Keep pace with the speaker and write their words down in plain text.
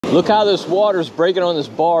Look how this water's breaking on this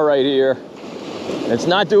bar right here. It's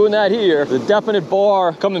not doing that here. The definite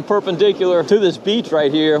bar coming perpendicular to this beach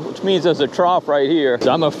right here, which means there's a trough right here.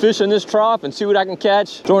 So I'm gonna fish in this trough and see what I can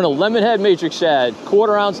catch. Throwing a lemonhead matrix shad,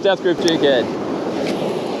 1/4 ounce death grip jig head.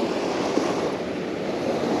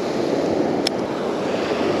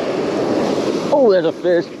 Oh, there's a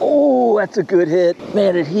fish. Oh, that's a good hit.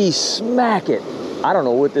 Man, did he smack it. I don't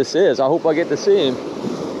know what this is. I hope I get to see him.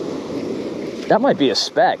 That might be a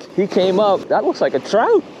speck. He came up. That looks like a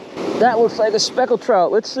trout. That looks like a speckled trout.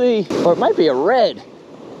 Let's see. Or it might be a red.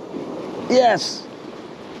 Yes.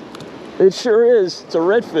 It sure is. It's a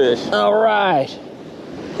redfish. All right.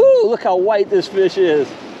 Whew, look how white this fish is.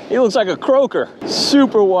 He looks like a croaker.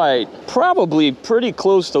 Super white. Probably pretty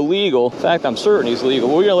close to legal. In fact, I'm certain he's legal.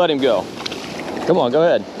 We're gonna let him go. Come on, go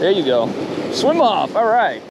ahead. There you go. Swim off. All right.